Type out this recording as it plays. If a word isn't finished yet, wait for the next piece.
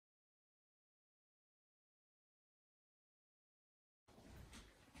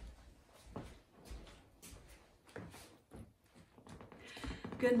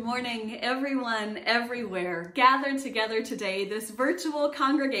Good morning, everyone, everywhere, gathered together today, this virtual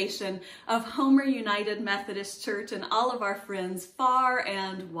congregation of Homer United Methodist Church and all of our friends far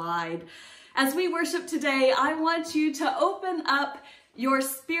and wide. As we worship today, I want you to open up your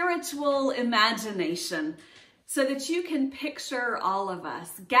spiritual imagination so that you can picture all of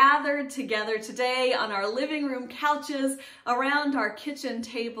us gathered together today on our living room couches, around our kitchen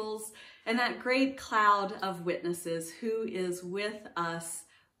tables, and that great cloud of witnesses who is with us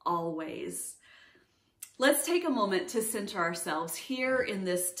always. Let's take a moment to center ourselves here in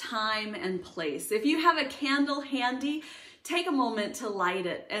this time and place. If you have a candle handy, take a moment to light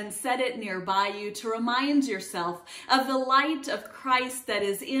it and set it nearby you to remind yourself of the light of Christ that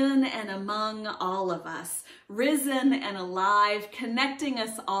is in and among all of us, risen and alive, connecting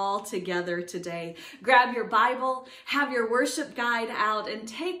us all together today. Grab your Bible, have your worship guide out, and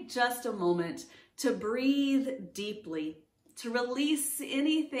take just a moment to breathe deeply, to release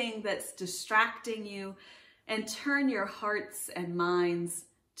anything that's distracting you, and turn your hearts and minds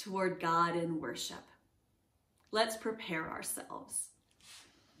toward God in worship. Let's prepare ourselves.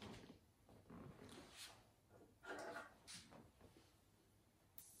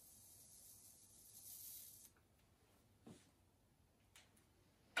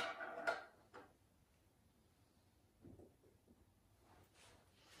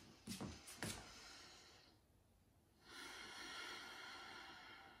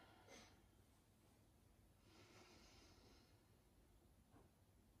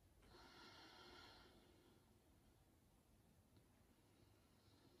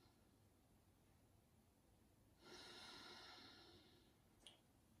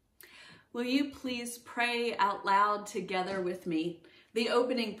 Will you please pray out loud together with me the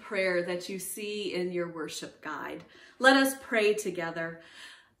opening prayer that you see in your worship guide? Let us pray together.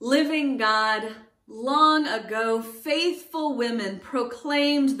 Living God, long ago, faithful women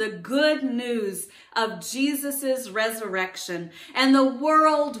proclaimed the good news of Jesus's resurrection, and the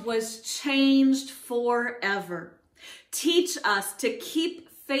world was changed forever. Teach us to keep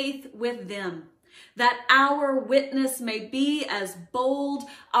faith with them, that our witness may be as bold,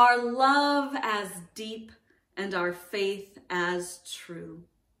 our love as deep, and our faith as true.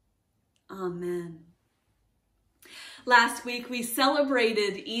 Amen. Last week, we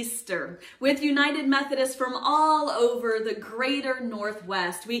celebrated Easter with United Methodists from all over the greater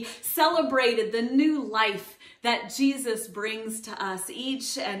Northwest. We celebrated the new life that Jesus brings to us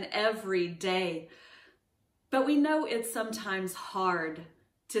each and every day. But we know it's sometimes hard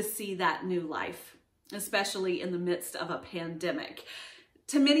to see that new life, especially in the midst of a pandemic.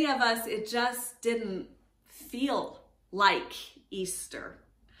 To many of us, it just didn't feel like Easter.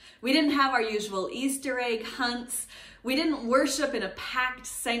 We didn't have our usual Easter egg hunts. We didn't worship in a packed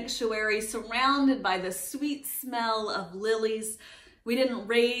sanctuary surrounded by the sweet smell of lilies. We didn't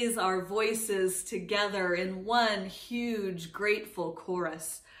raise our voices together in one huge, grateful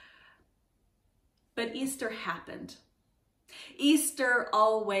chorus. But Easter happened. Easter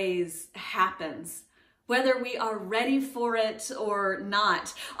always happens, whether we are ready for it or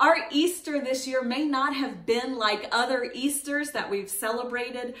not. Our Easter this year may not have been like other Easters that we've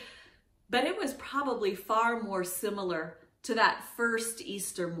celebrated, but it was probably far more similar to that first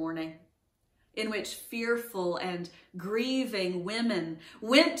Easter morning, in which fearful and grieving women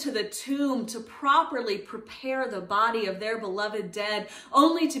went to the tomb to properly prepare the body of their beloved dead,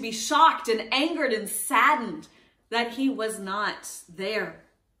 only to be shocked and angered and saddened that he was not there.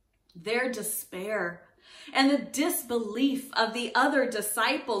 Their despair and the disbelief of the other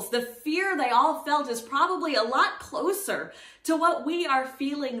disciples, the fear they all felt, is probably a lot closer to what we are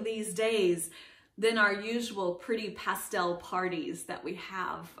feeling these days than our usual pretty pastel parties that we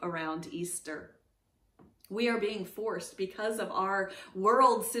have around Easter. We are being forced, because of our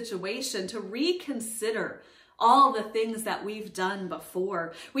world situation, to reconsider all the things that we've done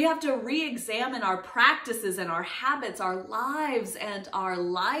before. We have to re-examine our practices and our habits, our lives and our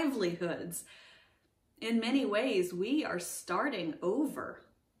livelihoods. In many ways, we are starting over.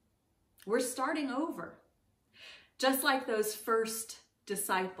 We're starting over. Just like those first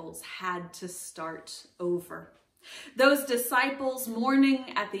disciples had to start over. Those disciples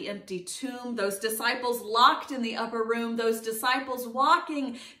mourning at the empty tomb, those disciples locked in the upper room, those disciples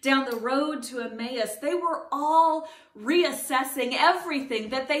walking down the road to Emmaus, they were all reassessing everything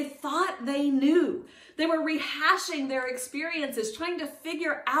that they thought they knew. They were rehashing their experiences, trying to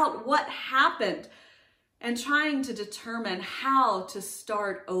figure out what happened, and trying to determine how to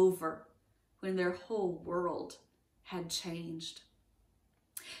start over when their whole world had changed.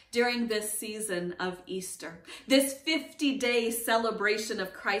 During this season of Easter, this 50-day celebration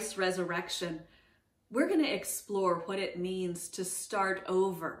of Christ's resurrection, we're going to explore what it means to start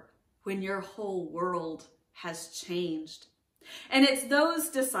over when your whole world has changed. And it's those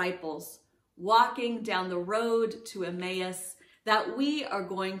disciples walking down the road to Emmaus that we are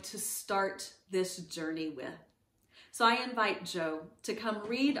going to start this journey with. So I invite Joe to come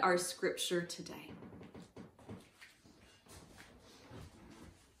read our scripture today.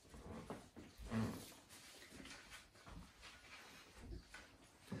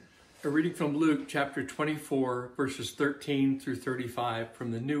 A reading from Luke chapter 24, verses 13 through 35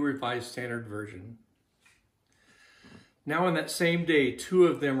 from the New Revised Standard Version. Now on that same day, 2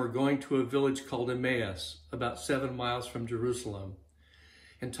 of them were going to a village called Emmaus, about 7 miles from Jerusalem,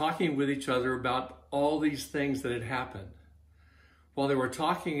 and talking with each other about all these things that had happened. While they were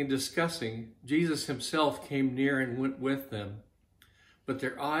talking and discussing, Jesus himself came near and went with them, but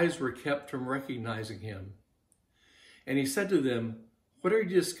their eyes were kept from recognizing him. And he said to them, "What are you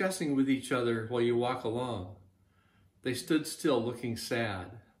discussing with each other while you walk along?" They stood still, looking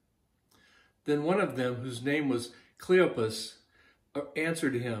sad. Then one of them, whose name was Cleopas,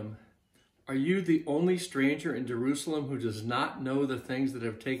 answered him, "Are you the only stranger in Jerusalem who does not know the things that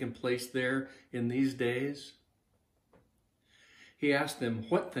have taken place there in these days?" He asked them,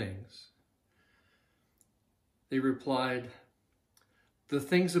 "What things?" They replied, "The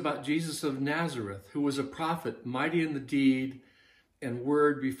things about Jesus of Nazareth, who was a prophet, mighty in the deed and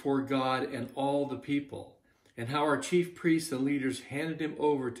word before God and all the people, and how our chief priests and leaders handed him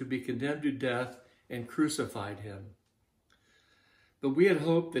over to be condemned to death and crucified him. But we had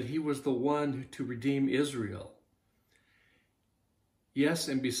hoped that he was the one to redeem Israel. Yes,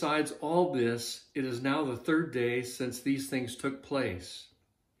 and besides all this, it is now the 3rd day since these things took place.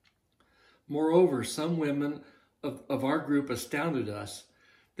 Moreover, some women of our group astounded us.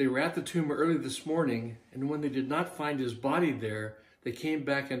 They were at the tomb early this morning, and when they did not find his body there, they came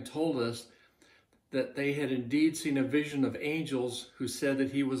back and told us that they had indeed seen a vision of angels who said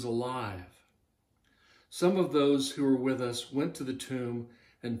that he was alive. Some of those who were with us went to the tomb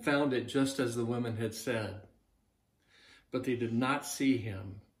and found it just as the women had said, but they did not see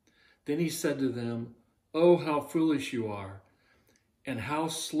him. Then he said to them, 'Oh, how foolish you are, and how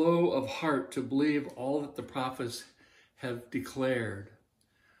slow of heart to believe all that the prophets have declared.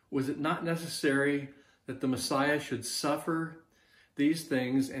 Was it not necessary that the Messiah should suffer these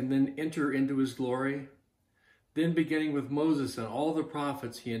things and then enter into his glory?' Then beginning with Moses and all the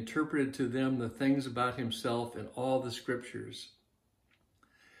prophets, he interpreted to them the things about himself in all the scriptures.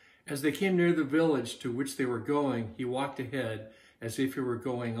 As they came near the village to which they were going, he walked ahead as if he were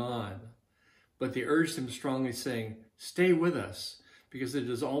going on. But they urged him strongly, saying, 'Stay with us, because it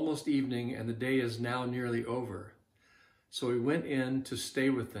is almost evening and the day is now nearly over.' So he went in to stay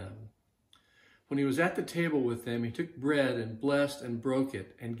with them. When he was at the table with them, he took bread and blessed and broke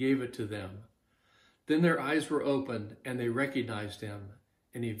it and gave it to them. Then their eyes were opened and they recognized him,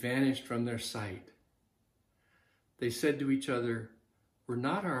 and he vanished from their sight. They said to each other, 'Were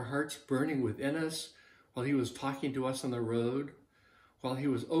not our hearts burning within us while he was talking to us on the road, while he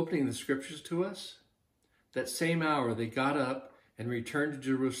was opening the scriptures to us?' That same hour they got up and returned to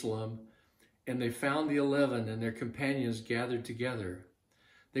Jerusalem, and they found the 11 and their companions gathered together.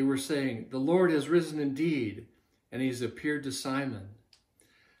 They were saying, 'The Lord has risen indeed, and he has appeared to Simon.'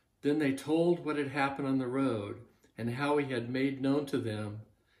 Then they told what had happened on the road and how he had made known to them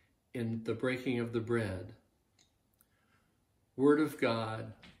in the breaking of the bread." Word of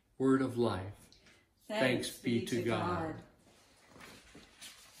God, word of life. Thanks be to God.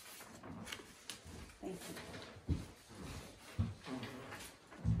 Thank you.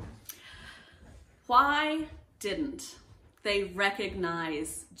 Why didn't they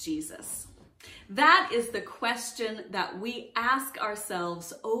recognize Jesus? That is the question that we ask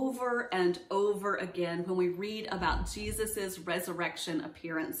ourselves over and over again when we read about Jesus's resurrection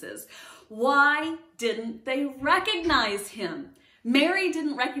appearances. Why didn't they recognize him? Mary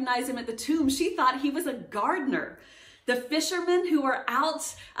didn't recognize him at the tomb. She thought he was a gardener. The fishermen who were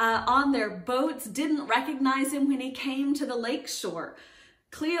out on their boats didn't recognize him when he came to the lakeshore.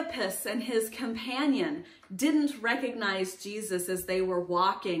 Cleopas and his companion didn't recognize Jesus as they were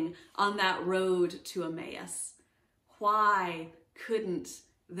walking on that road to Emmaus. Why couldn't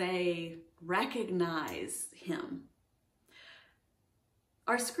they recognize him?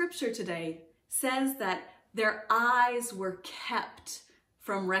 Our scripture today says that their eyes were kept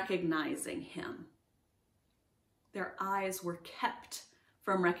from recognizing him. Their eyes were kept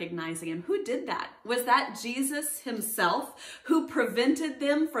from recognizing him. Who did that? Was that Jesus himself who prevented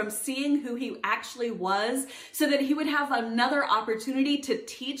them from seeing who he actually was so that he would have another opportunity to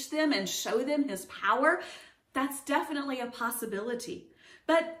teach them and show them his power? That's definitely a possibility.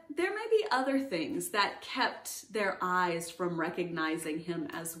 But there may be other things that kept their eyes from recognizing him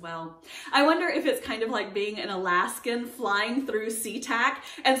as well. I wonder if it's kind of like being an Alaskan flying through SeaTac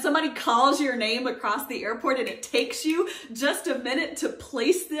and somebody calls your name across the airport and it takes you just a minute to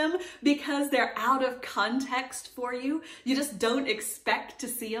place them because they're out of context for you. You just don't expect to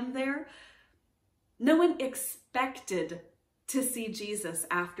see them there. No one expected to see Jesus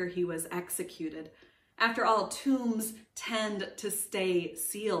after he was executed. After all, tombs tend to stay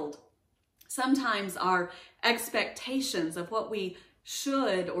sealed. Sometimes our expectations of what we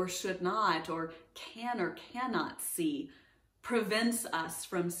should or should not or can or cannot see prevents us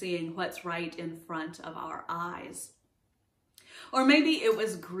from seeing what's right in front of our eyes. Or maybe it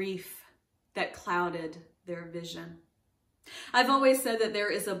was grief that clouded their vision. I've always said that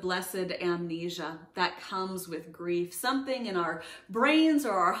there is a blessed amnesia that comes with grief, something in our brains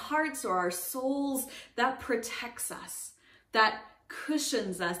or our hearts or our souls that protects us, that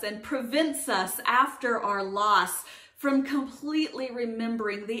cushions us and prevents us after our loss from completely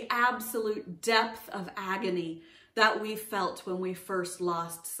remembering the absolute depth of agony that we felt when we first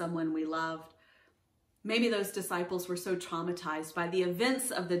lost someone we loved. Maybe those disciples were so traumatized by the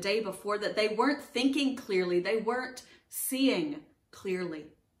events of the day before that they weren't thinking clearly, they weren't seeing clearly.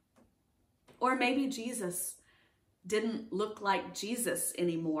 Or maybe Jesus didn't look like Jesus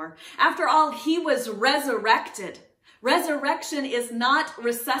anymore. After all, he was resurrected. Resurrection is not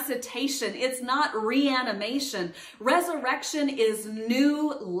resuscitation. It's not reanimation. Resurrection is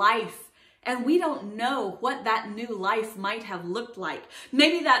new life. And we don't know what that new life might have looked like.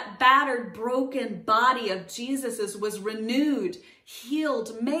 Maybe that battered, broken body of Jesus's was renewed,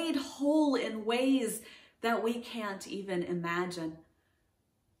 healed, made whole in ways that we can't even imagine.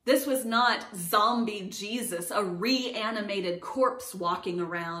 This was not zombie Jesus, a reanimated corpse walking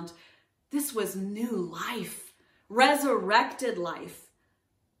around. This was new life, resurrected life.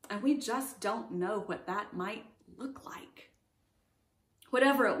 And we just don't know what that might look like.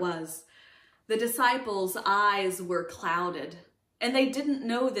 Whatever it was, the disciples' eyes were clouded, and they didn't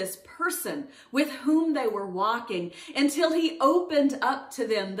know this person with whom they were walking until he opened up to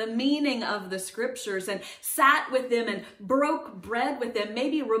them the meaning of the scriptures and sat with them and broke bread with them,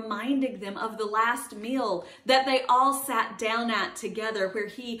 maybe reminding them of the last meal that they all sat down at together where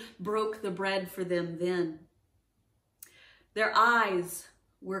he broke the bread for them then. Their eyes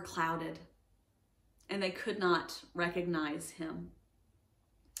were clouded, and they could not recognize him.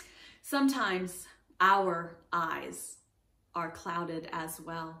 Sometimes our eyes are clouded as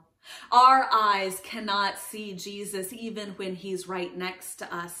well. Our eyes cannot see Jesus even when he's right next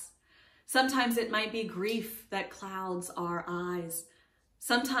to us. Sometimes it might be grief that clouds our eyes.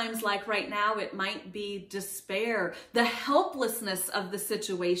 Sometimes, like right now, it might be despair, the helplessness of the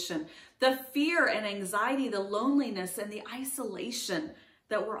situation, the fear and anxiety, the loneliness and the isolation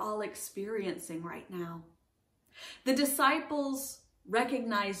that we're all experiencing right now. The disciples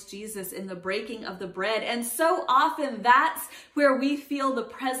recognize Jesus in the breaking of the bread. And so often that's where we feel the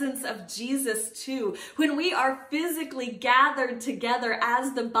presence of Jesus too. When we are physically gathered together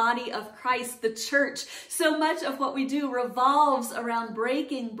as the body of Christ, the church, so much of what we do revolves around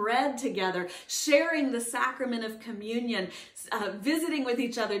breaking bread together, sharing the sacrament of communion, visiting with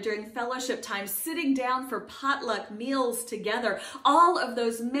each other during fellowship time, sitting down for potluck meals together. All of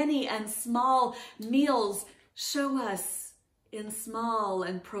those many and small meals show us in small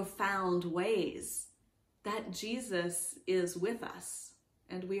and profound ways that Jesus is with us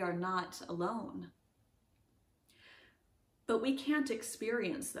and we are not alone. But we can't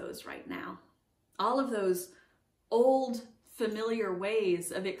experience those right now. All of those old familiar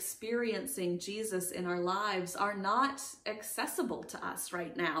ways of experiencing Jesus in our lives are not accessible to us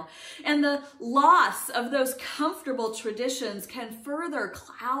right now. And the loss of those comfortable traditions can further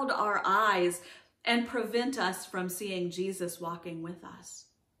cloud our eyes and prevent us from seeing Jesus walking with us.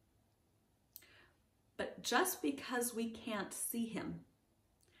 But just because we can't see him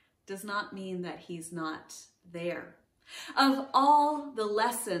does not mean that he's not there. Of all the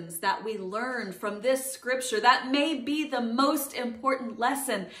lessons that we learn from this scripture, that may be the most important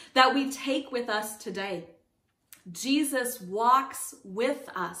lesson that we take with us today. Jesus walks with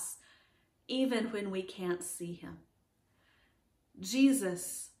us even when we can't see him.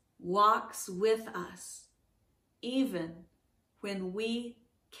 Jesus walks with us even when we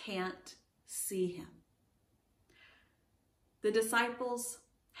can't see him. The disciples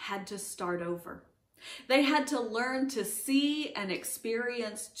had to start over. They had to learn to see and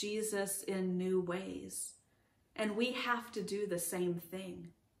experience Jesus in new ways. And we have to do the same thing.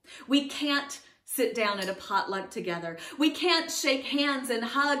 We can't sit down at a potluck together. We can't shake hands and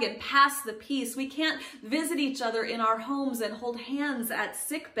hug and pass the peace. We can't visit each other in our homes and hold hands at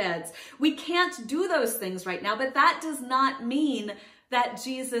sick beds. We can't do those things right now, but that does not mean that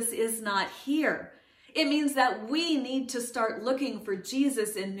Jesus is not here. It means that we need to start looking for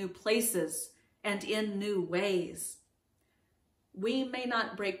Jesus in new places and in new ways. We may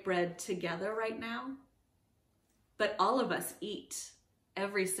not break bread together right now, but all of us eat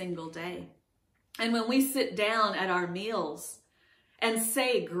every single day. And when we sit down at our meals and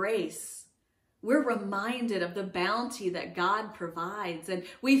say grace, we're reminded of the bounty that God provides, and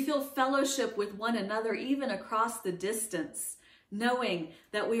we feel fellowship with one another even across the distance, knowing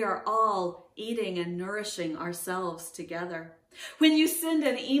that we are all eating and nourishing ourselves together. When you send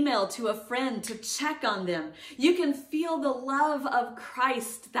an email to a friend to check on them, you can feel the love of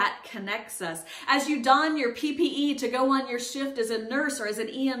Christ that connects us. As you don your PPE to go on your shift as a nurse or as an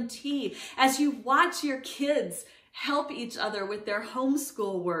EMT, as you watch your kids help each other with their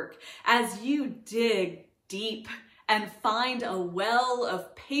homeschool work, as you dig deep and find a well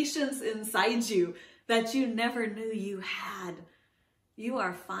of patience inside you that you never knew you had, you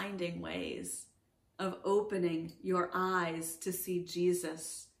are finding ways of opening your eyes to see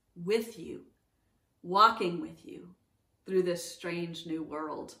Jesus with you, walking with you through this strange new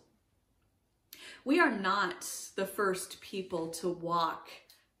world. We are not the first people to walk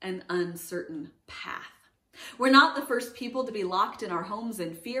an uncertain path. We're not the first people to be locked in our homes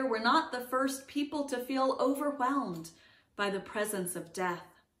in fear. We're not the first people to feel overwhelmed by the presence of death.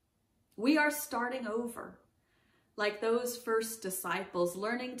 We are starting over, like those first disciples,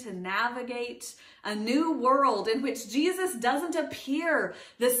 learning to navigate a new world in which Jesus doesn't appear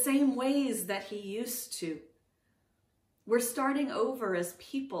the same ways that he used to. We're starting over as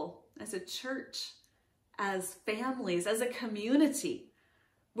people, as a church, as families, as a community.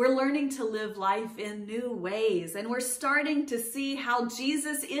 We're learning to live life in new ways, and we're starting to see how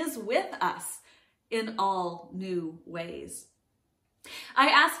Jesus is with us in all new ways. I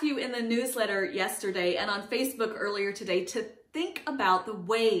asked you in the newsletter yesterday and on Facebook earlier today to think about the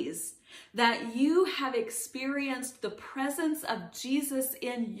ways that you have experienced the presence of Jesus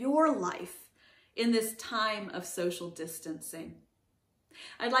in your life in this time of social distancing.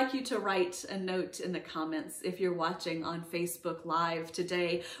 I'd like you to write a note in the comments if you're watching on Facebook Live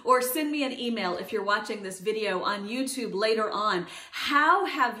today, or send me an email if you're watching this video on YouTube later on. How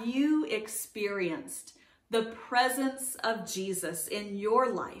have you experienced the presence of Jesus in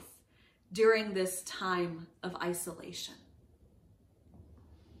your life during this time of isolation?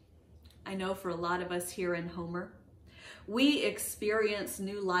 I know for a lot of us here in Homer, we experience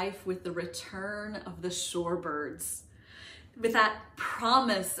new life with the return of the shorebirds, with that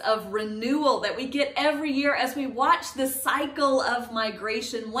promise of renewal that we get every year as we watch the cycle of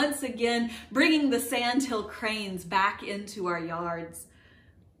migration once again, bringing the sandhill cranes back into our yards.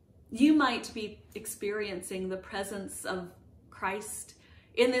 You might be experiencing the presence of Christ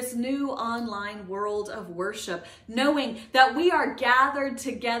in this new online world of worship, knowing that we are gathered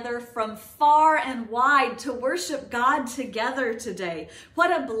together from far and wide to worship God together today.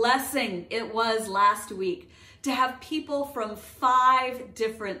 What a blessing it was last week to have people from 5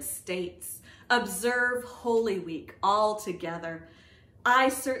 different states observe Holy Week all together. I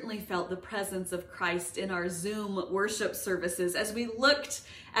certainly felt the presence of Christ in our Zoom worship services as we looked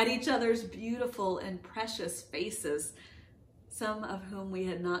at each other's beautiful and precious faces, some of whom we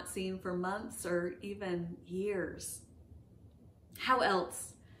had not seen for months or even years. How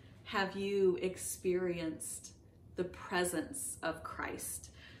else have you experienced the presence of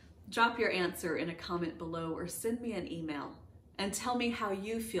Christ? Drop your answer in a comment below or send me an email and tell me how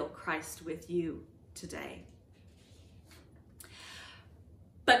you feel Christ with you today.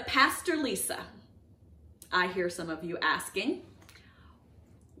 But Pastor Lisa, I hear some of you asking,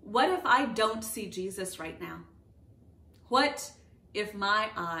 what if I don't see Jesus right now? What if my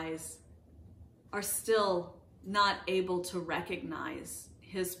eyes are still not able to recognize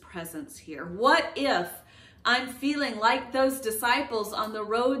his presence here? What if I'm feeling like those disciples on the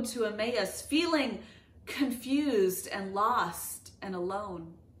road to Emmaus, feeling confused and lost and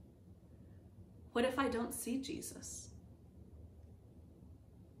alone? What if I don't see Jesus?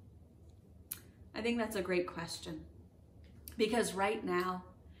 I think that's a great question, because right now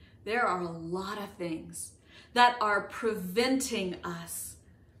there are a lot of things that are preventing us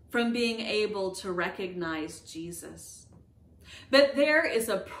from being able to recognize Jesus. But there is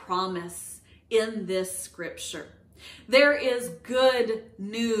a promise in this scripture. There is good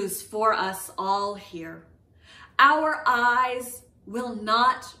news for us all here. Our eyes will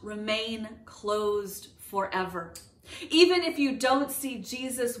not remain closed forever. Even if you don't see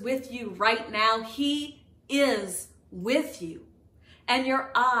Jesus with you right now, he is with you, and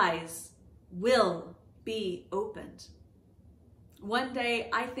your eyes will be opened. One day,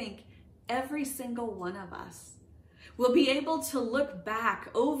 I think every single one of us will be able to look back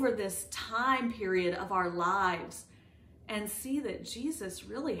over this time period of our lives and see that Jesus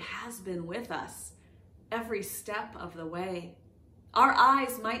really has been with us every step of the way. Our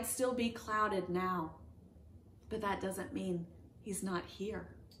eyes might still be clouded now, but that doesn't mean he's not here.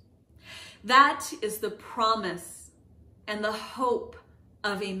 That is the promise and the hope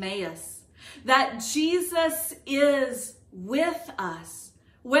of Emmaus, that Jesus is with us,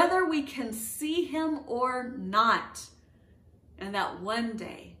 whether we can see him or not, and that one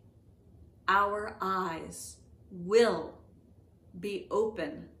day our eyes will be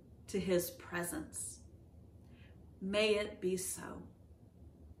open to his presence. May it be so.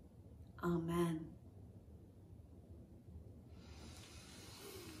 Amen.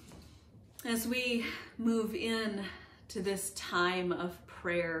 As we move in to this time of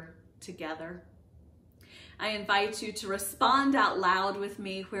prayer together, I invite you to respond out loud with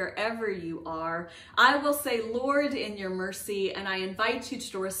me wherever you are. I will say, Lord, in your mercy, and I invite you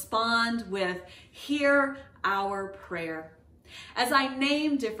to respond with, hear our prayer. As I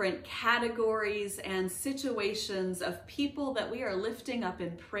name different categories and situations of people that we are lifting up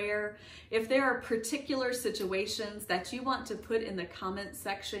in prayer, if there are particular situations that you want to put in the comment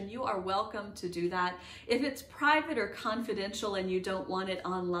section, you are welcome to do that. If it's private or confidential and you don't want it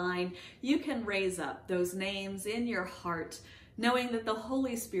online, you can raise up those names in your heart, knowing that the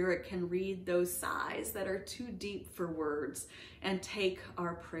Holy Spirit can read those sighs that are too deep for words and take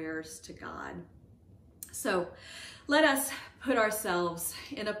our prayers to God. So let us put ourselves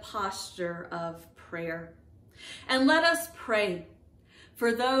in a posture of prayer, and let us pray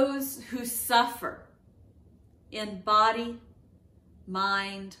for those who suffer in body,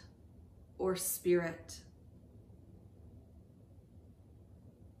 mind, or spirit.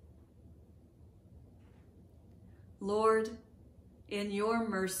 Lord, in your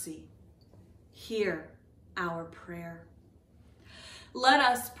mercy, hear our prayer. Let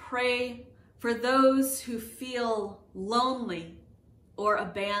us pray for those who feel lonely or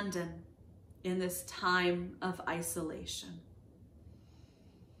abandoned in this time of isolation.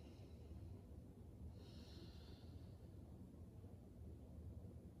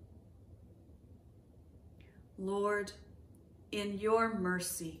 Lord, in your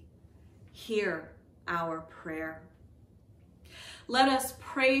mercy, hear our prayer. Let us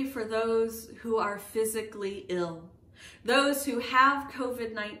pray for those who are physically ill, those who have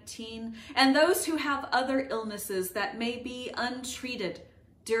COVID-19, and those who have other illnesses that may be untreated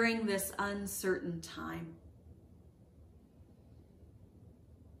during this uncertain time.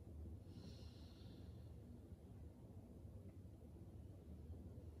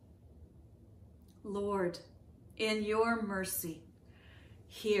 Lord, in your mercy,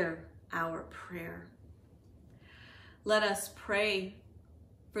 hear our prayer. Let us pray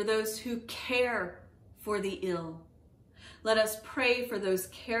for those who care for the ill. Let us pray for those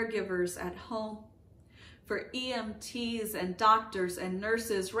caregivers at home, for EMTs and doctors and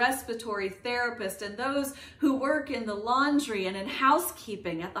nurses, respiratory therapists, and those who work in the laundry and in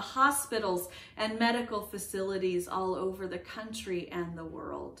housekeeping at the hospitals and medical facilities all over the country and the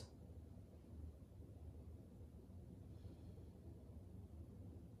world.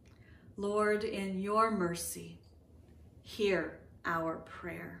 Lord, in your mercy, hear our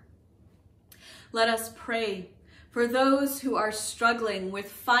prayer. Let us pray for those who are struggling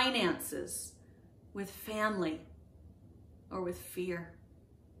with finances, with family, or with fear.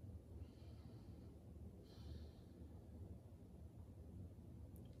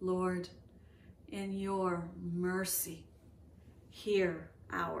 Lord, in your mercy, hear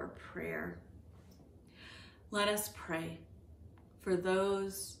our prayer. Let us pray for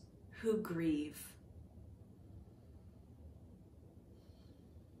those who grieve.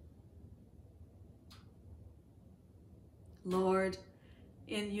 Lord,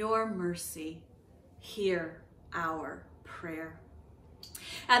 in your mercy, hear our prayer.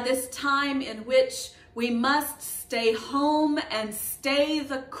 At this time in which we must stay home and stay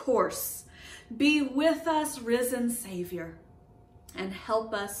the course, be with us, risen Savior, and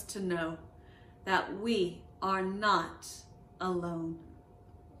help us to know that we are not alone.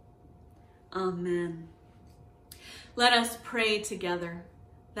 Amen. Let us pray together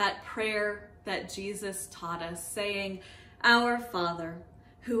that prayer that Jesus taught us, saying, Our Father,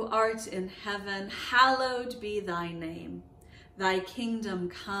 who art in heaven, hallowed be thy name. Thy kingdom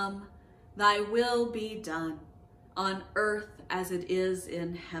come, thy will be done, on earth as it is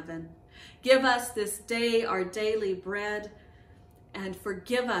in heaven. Give us this day our daily bread, and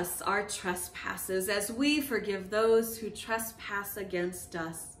forgive us our trespasses as we forgive those who trespass against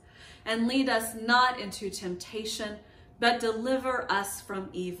us. And lead us not into temptation, but deliver us from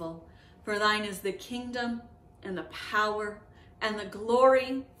evil. For thine is the kingdom and the power and the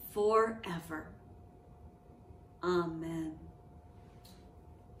glory forever. Amen.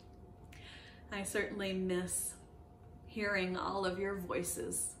 I certainly miss hearing all of your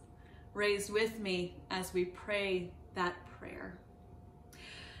voices raised with me as we pray that prayer.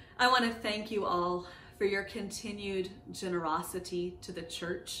 I want to thank you all for your continued generosity to the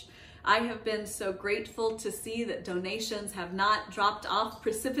church. I have been so grateful to see that donations have not dropped off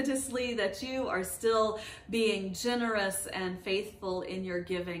precipitously, that you are still being generous and faithful in your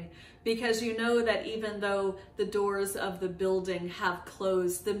giving, because you know that even though the doors of the building have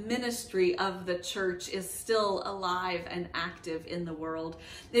closed, the ministry of the church is still alive and active in the world.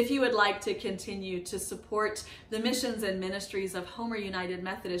 If you would like to continue to support the missions and ministries of Homer United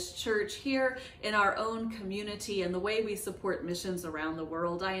Methodist Church here in our own community and the way we support missions around the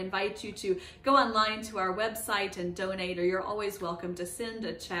world, I invite you to go online to our website and donate, or you're always welcome to send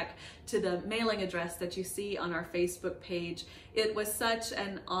a check to the mailing address that you see on our Facebook page. It was such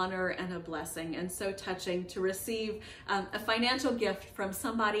an honor and a blessing and so touching to receive a financial gift from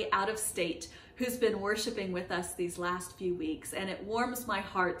somebody out of state who's been worshiping with us these last few weeks. And it warms my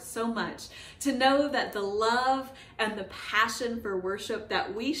heart so much to know that the love and the passion for worship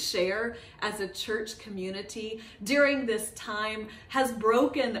that we share as a church community during this time has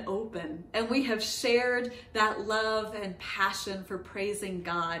broken open. And we have shared that love and passion for praising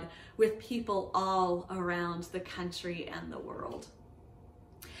God with people all around the country and the world.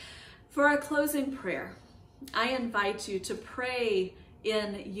 For our closing prayer, I invite you to pray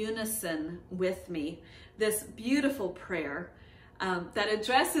in unison with me this beautiful prayer that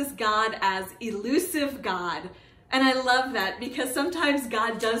addresses God as elusive God. And I love that, because sometimes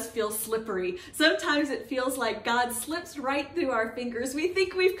God does feel slippery. Sometimes it feels like God slips right through our fingers. We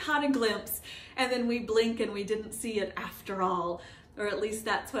think we've caught a glimpse, and then we blink and we didn't see it after all. Or at least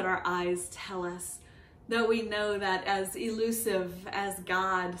that's what our eyes tell us. Though we know that as elusive as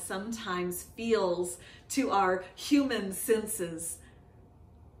God sometimes feels to our human senses,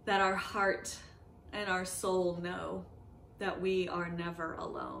 that our heart and our soul know that we are never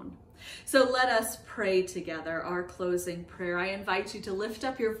alone. So let us pray together our closing prayer. I invite you to lift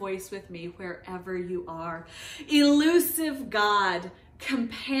up your voice with me wherever you are. Elusive God,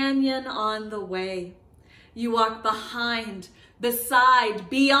 companion on the way. You walk behind, beside,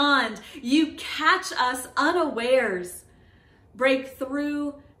 beyond. You catch us unawares. Break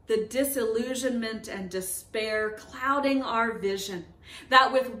through the disillusionment and despair clouding our vision,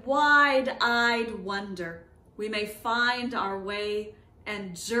 that with wide-eyed wonder we may find our way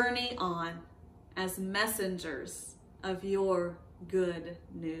and journey on as messengers of your good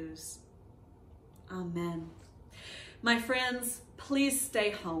news. Amen. My friends, please stay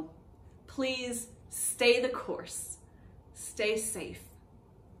home. Please stay the course. Stay safe.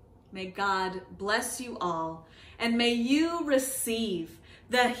 May God bless you all, and may you receive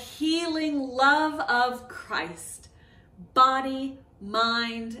the healing love of Christ, body,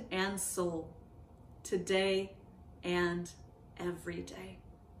 mind, and soul, today and every day.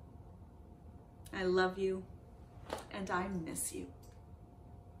 I love you, and I miss you.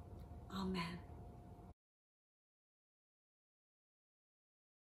 Amen.